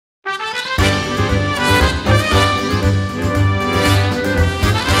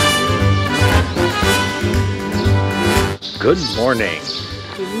Good morning.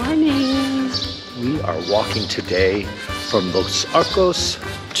 Good morning. We are walking today from Los Arcos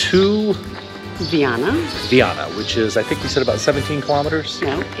to Viana, which is, I think we said about 17 kilometers?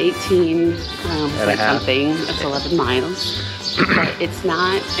 No, 18 and a half. Something. It's 11 miles. But it's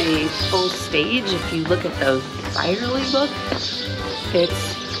not a full stage. If you look at the Byerly book,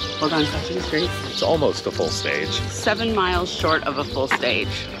 it's, hold on, touching straight. It's almost a full stage. 7 miles short of a full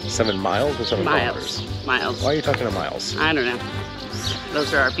stage. 7 miles or 7 kilometers? Miles. Why are you talking to miles? I don't know.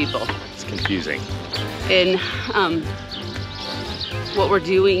 Those are our people. It's confusing. And what we're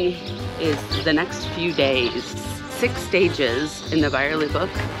doing is the next few days, 6 stages in the Byerly book,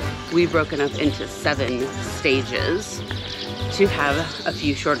 we've broken up into 7 stages to have a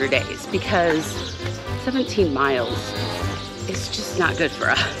few shorter days because 17 miles is just not good for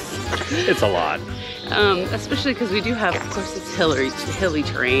us. It's a lot. Especially because we do have, of course, it's hilly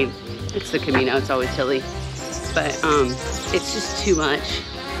terrain. It's the Camino, it's always hilly. But it's just too much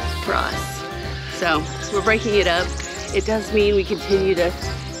for us. So we're breaking it up. It does mean we continue to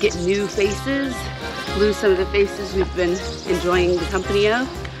get new faces, lose some of the faces we've been enjoying the company of,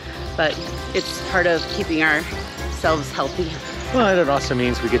 but it's part of keeping ourselves healthy. Well, and it also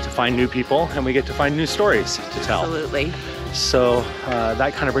means we get to find new people and we get to find new stories to tell. Absolutely. So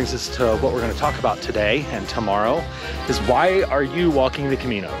that kind of brings us to what we're going to talk about today and tomorrow is why are you walking the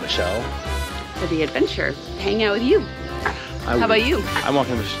Camino, Michelle? For the adventure, hang out with you. How about you? I'm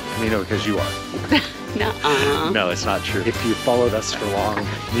walking the Camino because you are. Nuh-uh. No, it's not true. If you followed us for long,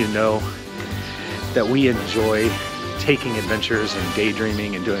 you know that we enjoy taking adventures and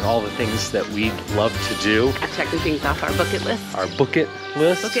daydreaming and doing all the things that we love to do. Checking things off our bucket list. Our bucket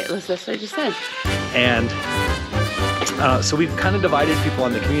list. Bucket list, that's what I just said. And so we've kind of divided people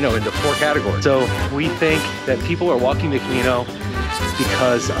on the Camino into 4 categories. So we think that people are walking the Camino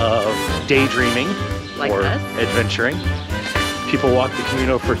because of daydreaming like or us. Adventuring. People walk the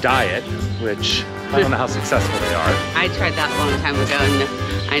Camino for diet, which I don't know how successful they are. I tried that a long time ago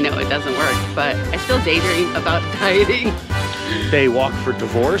and I know it doesn't work, but I still daydream about dieting. They walk for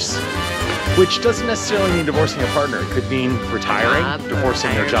divorce, which doesn't necessarily mean divorcing a partner. It could mean retiring,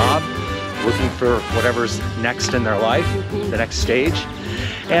 divorcing their job, looking for whatever's next in their life, the next stage.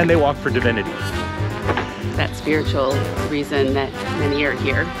 And they walk for divinity. That spiritual reason that many are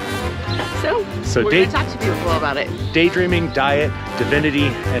here. So we're going to talk to people about it. Daydreaming, diet, divinity,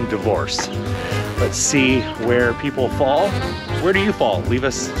 and divorce. Let's see where people fall. Where do you fall? Leave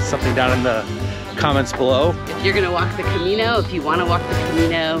us something down in the comments below. If you're going to walk the Camino, if you want to walk the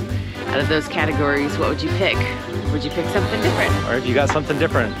Camino, out of those categories, what would you pick? Would you pick something different? Or if you got something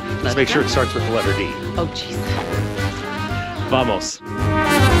different, just make sure it starts with the letter D. Oh, jeez. Vamos.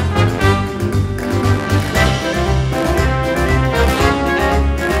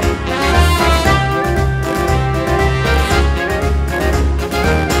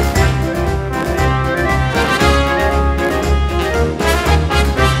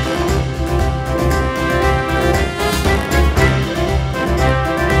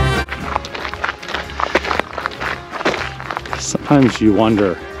 Sometimes you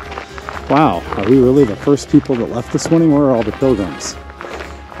wonder, wow, are we really the first people that left this morning? Where are all the pilgrims?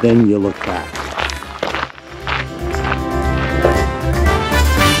 Then you look back.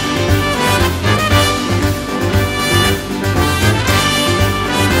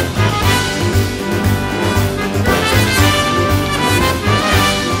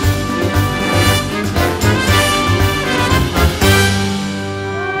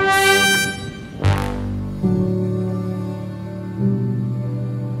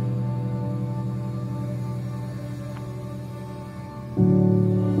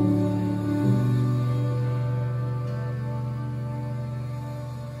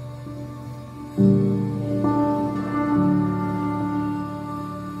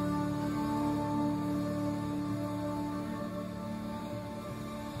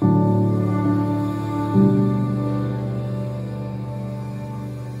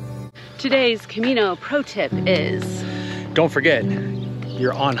 Today's Camino pro tip is, don't forget,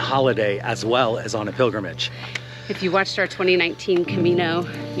 you're on holiday as well as on a pilgrimage. If you watched our 2019 Camino,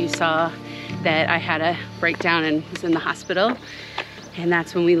 you saw that I had a breakdown and was in the hospital. And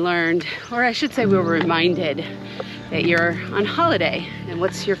that's when we learned, or I should say we were reminded, that you're on holiday. And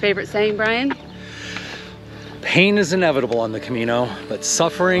what's your favorite saying, Brian? Pain is inevitable on the Camino, but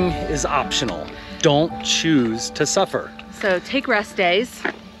suffering is optional. Don't choose to suffer. So take rest days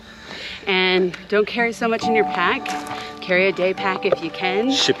and don't carry so much in your pack. Carry a day pack if you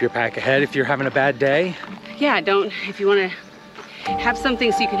can. Ship your pack ahead if you're having a bad day. Yeah, don't, if you want to have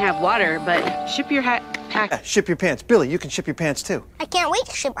something so you can have water, but ship your pack. Yeah, ship your pants. Billy, you can ship your pants too. I can't wait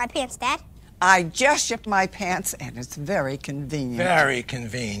to ship my pants, Dad. I just ship my pants, and it's very convenient. Very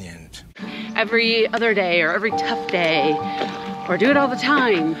convenient. Every other day or every tough day, or do it all the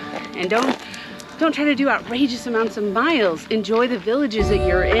time. And don't try to do outrageous amounts of miles. Enjoy the villages that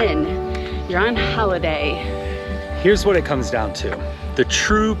you're in. You're on holiday. Here's what it comes down to. The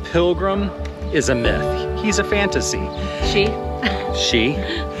true pilgrim is a myth. He's a fantasy. She.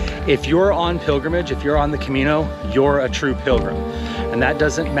 If you're on pilgrimage, if you're on the Camino, you're a true pilgrim. And that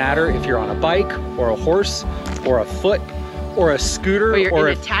doesn't matter if you're on a bike or a horse or a foot or a scooter, or you're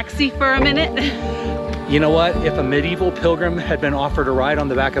in a taxi for a minute. You know what? If a medieval pilgrim had been offered a ride on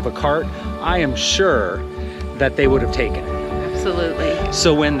the back of a cart, I am sure that they would have taken it. Absolutely.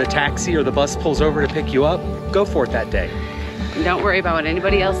 So when the taxi or the bus pulls over to pick you up, go for it that day. And don't worry about what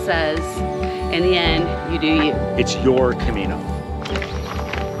anybody else says. In the end, you do you. It's your Camino.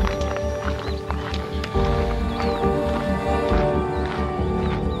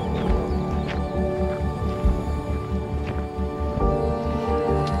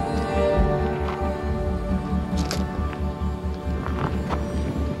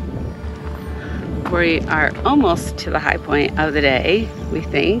 We are almost to the high point of the day, we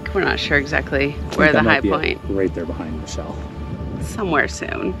think. We're not sure exactly where the high point. Right there behind Michelle. Somewhere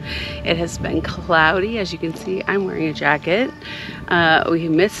soon. It has been cloudy, as you can see. I'm wearing a jacket. We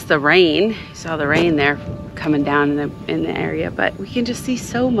missed the rain. You saw the rain there coming down in the area, but we can just see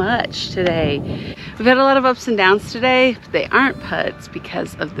so much today. We've had a lot of ups and downs today, but they aren't puts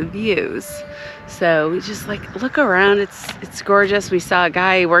because of the views. So we just look around. It's gorgeous. We saw a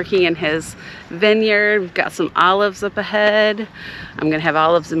guy working in his vineyard. We've got some olives up ahead. I'm gonna have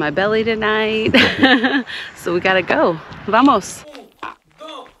olives in my belly tonight. So we gotta go. Vamos.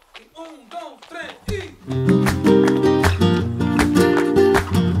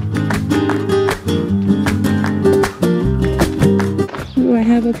 What do I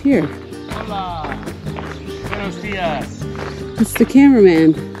have up here? Hola. Buenos dias. It's the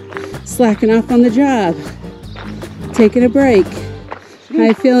cameraman. Slacking off on the job, taking a break. How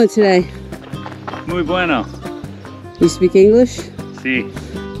you feeling today? Muy bueno. You speak English? Si.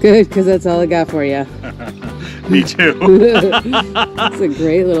 Good, because that's all I got for you. Me too. It's a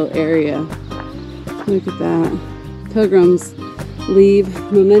great little area. Look at that. Pilgrims leave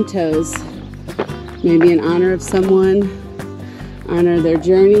mementos, maybe in honor of someone, honor their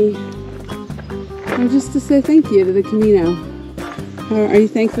journey, or just to say thank you to the Camino. Are you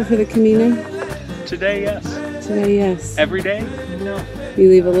thankful for the Camino? Today, yes. Today, yes. Every day? No. You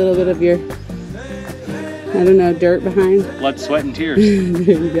leave a little bit of your, I don't know, dirt behind? Blood, sweat, and tears.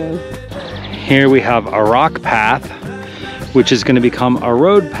 There you go. Here we have a rock path, which is going to become a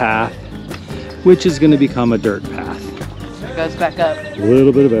road path, which is going to become a dirt path. It goes back up. A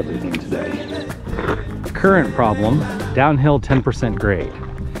little bit of everything today. Current problem, downhill 10% grade.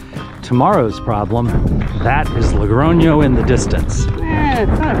 Tomorrow's problem, that is Logroño in the distance. Yeah,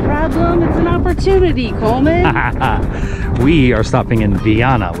 it's not a problem, it's an opportunity, Coleman. We are stopping in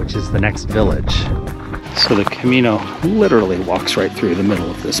Viana, which is the next village. So the Camino literally walks right through the middle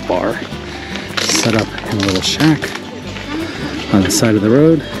of this bar. Set up in a little shack on the side of the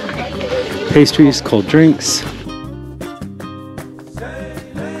road. Pastries, cold drinks.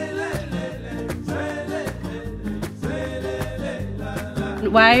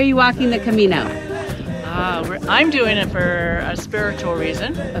 Why are you walking the Camino? I'm doing it for a spiritual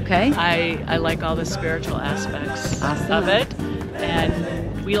reason. Okay. I like all the spiritual aspects Awesome. of it.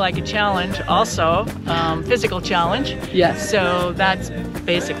 And we like a challenge also, physical challenge. Yes. So that's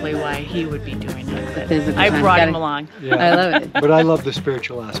basically why he would be doing it. But Physical I challenge. brought Got him it. along. Yeah. I love it. But I love the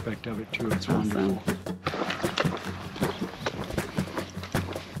spiritual aspect of it too. It's Awesome. wonderful.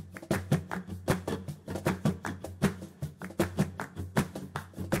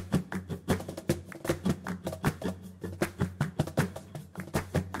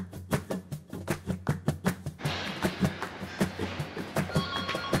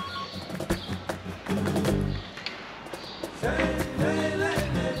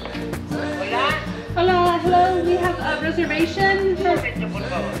 Hello, we have a reservation.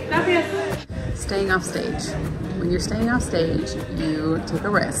 Gracias. Staying off stage. When you're staying off stage, you take a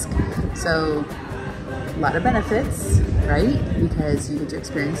risk. So, a lot of benefits, right? Because you get to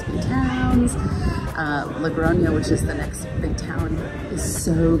experience new towns. Logroño, which is the next big town, is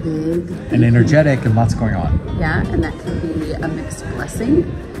so big. And energetic and lots going on. Yeah, and that can be a mixed blessing.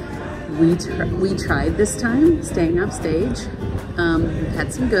 We tried this time, staying off stage. We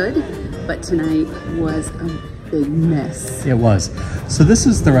had some good, but tonight was a big miss. It was. So this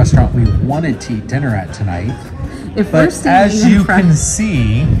is the restaurant we wanted to eat dinner at tonight. If we're But standing as in you front, can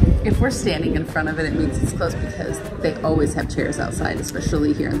see, if we're standing in front of it, it means it's closed because they always have chairs outside,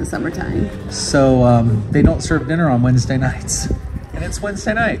 especially here in the summertime. so they don't serve dinner on Wednesday nights. And it's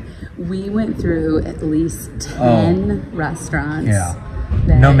Wednesday night. We went through at least 10 restaurants. Yeah.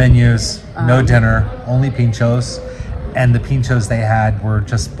 that- No menus, no dinner, only pinchos. And the pinchos they had were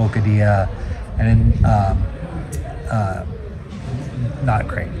just bocadilla and not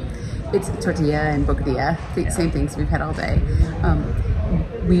great. It's tortilla and bocadilla, same things we've had all day.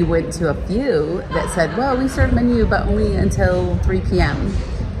 We went to a few that said, well, we serve menu, but only until 3 p.m.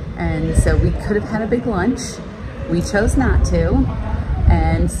 And so we could have had a big lunch. We chose not to.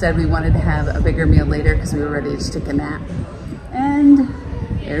 And instead we wanted to have a bigger meal later because we were ready to take a nap. And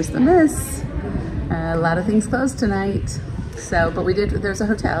there's the miss. A lot of things closed tonight. So, but we did, there's a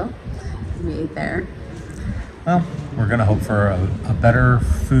hotel. We ate there. Well, we're gonna hope for a better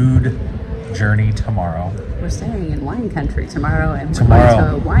food journey tomorrow. We're staying in wine country tomorrow and we're Tomorrow. going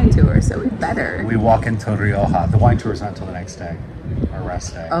to a wine tour, so we better. We walk into Rioja. The wine tour is not until the next day, our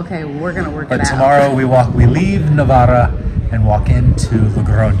rest day. Okay, we're gonna work it But out. tomorrow we leave Navarra and walk into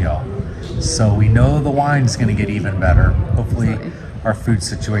Logroño. So we know the wine's gonna get even better. Hopefully our food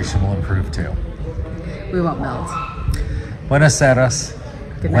situation will improve too. We won't melt. Buenas tardes.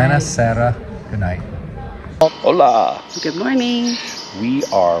 Good Buenas tardes. Good night. Hola! Good morning. We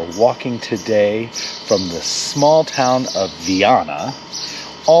are walking today from the small town of Viana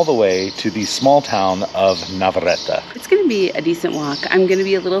all the way to the small town of Navarreta. It's gonna be a decent walk. I'm gonna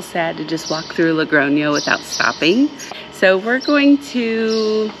be a little sad to just walk through Logroño without stopping. So we're going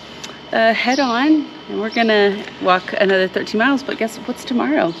to head on and we're gonna walk another 13 miles, but guess what's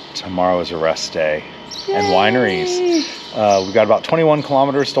tomorrow? Tomorrow is a rest day and Yay! wineries. We've got about 21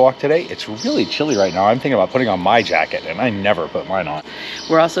 kilometers to walk today. It's really chilly right now. I'm thinking about putting on my jacket and I never put mine on.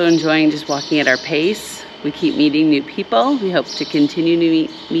 We're also enjoying just walking at our pace. We keep meeting new people. We hope to continue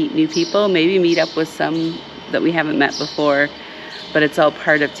to meet new people, maybe meet up with some that we haven't met before, but it's all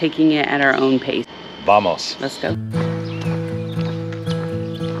part of taking it at our own pace. Vamos. Let's go.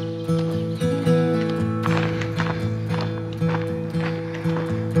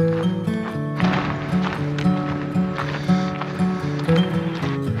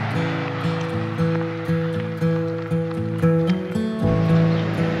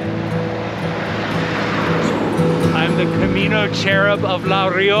 I'm the Camino cherub of La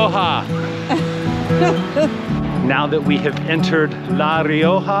Rioja. Now that we have entered La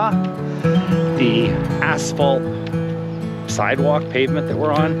Rioja, the asphalt sidewalk pavement that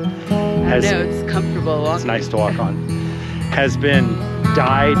we're on has, I know, it's comfortable walking. it's nice to walk on, has been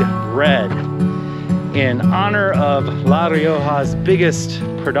dyed red in honor of La Rioja's biggest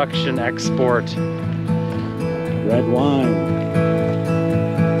production export, red wine.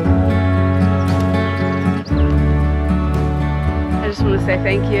 I just want to say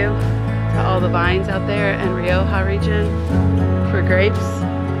thank you to all the vines out there in Rioja region for grapes.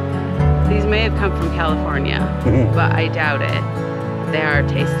 These may have come from California, but I doubt it. They are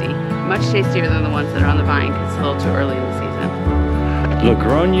tasty. Much tastier than the ones that are on the vine because it's a little too early in the season.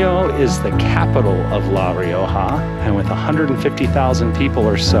 Logroño is the capital of La Rioja, and with 150,000 people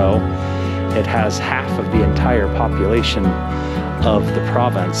or so, it has half of the entire population of the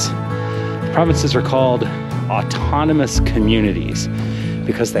province. The provinces are called autonomous communities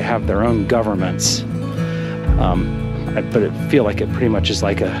because they have their own governments. But I feel like it pretty much is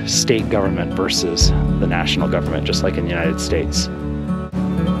like a state government versus the national government, just like in the United States.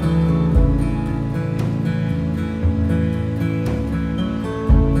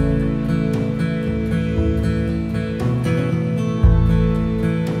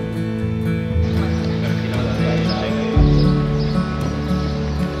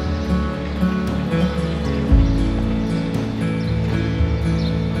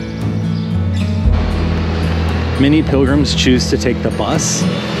 Many pilgrims choose to take the bus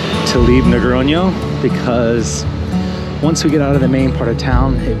to leave Logroño because once we get out of the main part of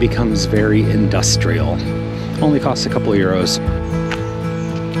town, it becomes very industrial. Only costs a couple of euros.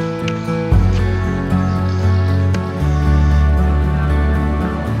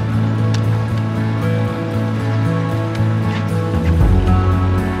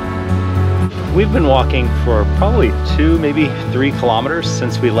 We've been walking for probably 2, maybe 3 kilometers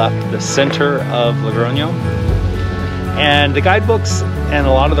since we left the center of Logroño. And the guidebooks and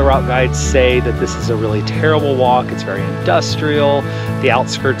a lot of the route guides say that this is a really terrible walk. It's very industrial. The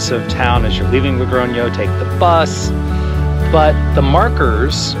outskirts of town, as you're leaving Logroño, take the bus. But the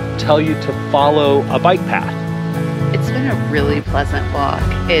markers tell you to follow a bike path. It's been a really pleasant walk.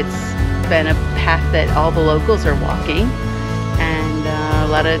 It's been a path that all the locals are walking, and a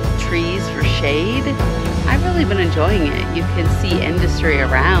lot of trees for shade. I've really been enjoying it. You can see industry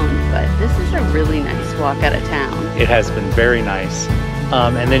around, but this is a really nice walk out of town. It has been very nice.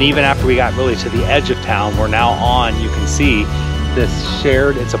 And then even after we got really to the edge of town, we're now on, you can see this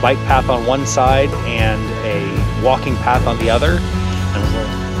shared, it's a bike path on one side and a walking path on the other, and a little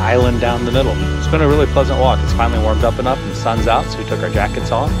island down the middle. It's been a really pleasant walk. It's finally warmed up enough and the sun's out, so we took our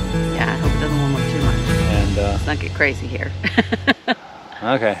jackets off. Yeah, I hope it doesn't warm up too much. And let's not get crazy here.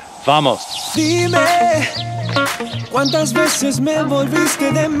 okay, vamos. Dime, ¿cuántas veces me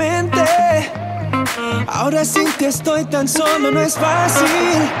volviste demente? Ahora sin ti estoy tan solo, no es fácil.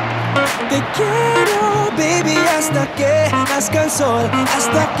 Te quiero, baby, hasta que nazca el sol,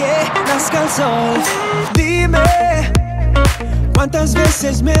 hasta que nazca el sol. Dime, ¿cuántas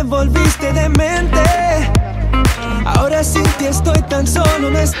veces me volviste demente? Ahora sin ti estoy tan solo,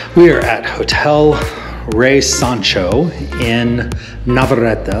 no es... We are at Hotel Rey Sancho in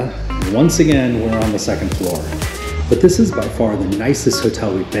Navarreta. Once again, we're on the second floor. But this is by far the nicest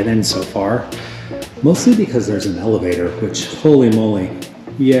hotel we've been in so far. Mostly because there's an elevator, which, holy moly,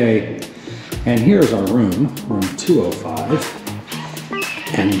 yay. And here's our room, room 205.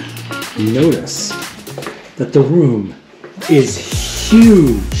 And notice that the room is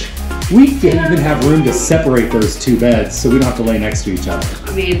huge. We didn't even have room to separate those two beds, so we don't have to lay next to each other.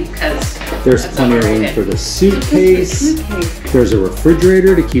 I mean, because there's plenty of room for the suitcase. There's a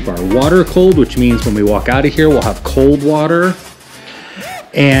refrigerator to keep our water cold, which means when we walk out of here, we'll have cold water.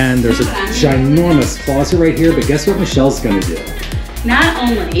 And there's a ginormous closet right here, but guess what Michelle's gonna do? Not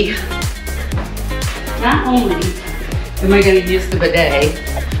only am I gonna use the bidet,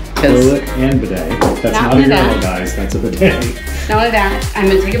 Toilet and bidet. That's not a urinal, guys, that's a bidet. Not only that, I'm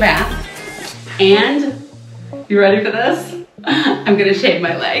gonna take a bath, and, you ready for this? I'm gonna shave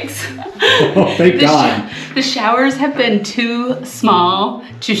my legs. Oh, thank God. The showers have been too small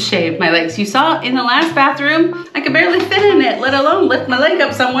to shave my legs. You saw in the last bathroom, I could barely fit in it, let alone lift my leg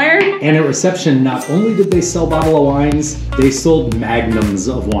up somewhere. And at reception, not only did they sell bottle of wines, they sold magnums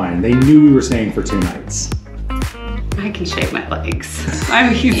of wine. They knew we were staying for 2 nights. I can shave my legs.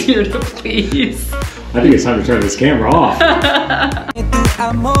 I'm easier to please. I think it's time to turn this camera off. Tu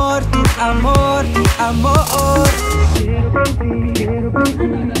amor, tu amor, tu amor.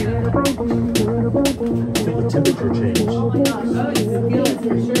 The temperature change. Oh my gosh, oh, it's good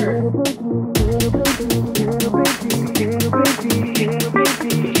for sure.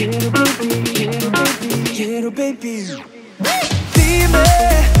 Quiero, baby. Dime,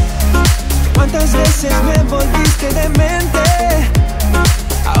 ¿cuántas veces me volviste demente?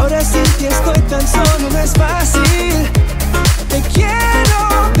 Ahora sin ti estoy tan solo, no es fácil. Te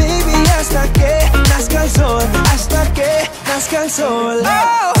quiero, baby, hasta que nazca el sol, hasta que nazca el sol.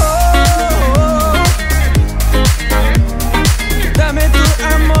 Oh, oh, oh. Dame tu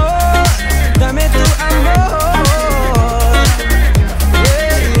amor, dame tu amor.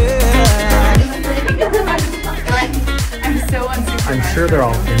 Yeah, yeah. I'm so unsupervised. I'm sure they're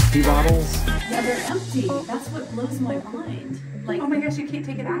all empty bottles. Yeah, they're empty. That's what blows my mind. Like, Oh my gosh, you can't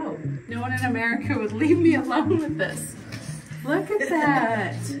take it out. No one in America would leave me alone with this. Look at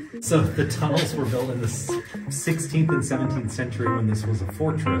that. So the tunnels were built in the 16th and 17th century when this was a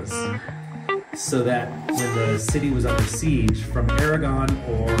fortress, so that when the city was under siege from Aragon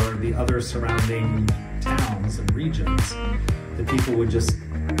or the other surrounding towns and regions, the people would just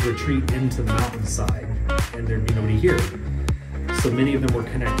retreat into the mountainside and there'd be nobody here. So many of them were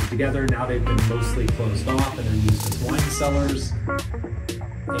connected together. Now they've been mostly closed off and are used as wine cellars.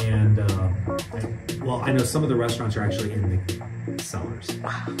 And well, I know some of the restaurants are actually in the cellars.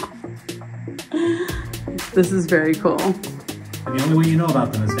 This is very cool. And the only way you know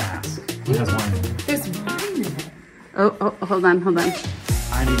about them is to ask. It has wine in it. there's wine in it. Oh, hold on.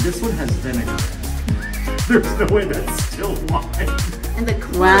 I mean, this one has vinegar in it. There's no way that's still wine. And the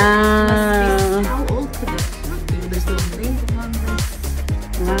cork Wow. must be, how old could the cork be? There's no label on this.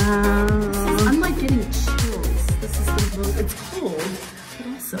 Wow. This is unlike getting chills. This is the most, it's cold, but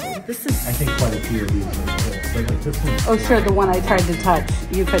also, this is... I think quite a few of these are cold. But like this one. Oh, sure, the one I tried to touch,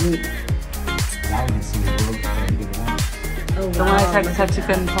 you couldn't. That one seems broke trying to get it out. Oh, wow. The one I tried to touch, you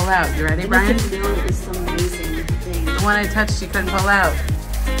couldn't pull out. You ready, Brian? I know it is some amazing thing. The one I touched, you couldn't pull out.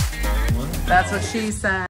 That's what she said.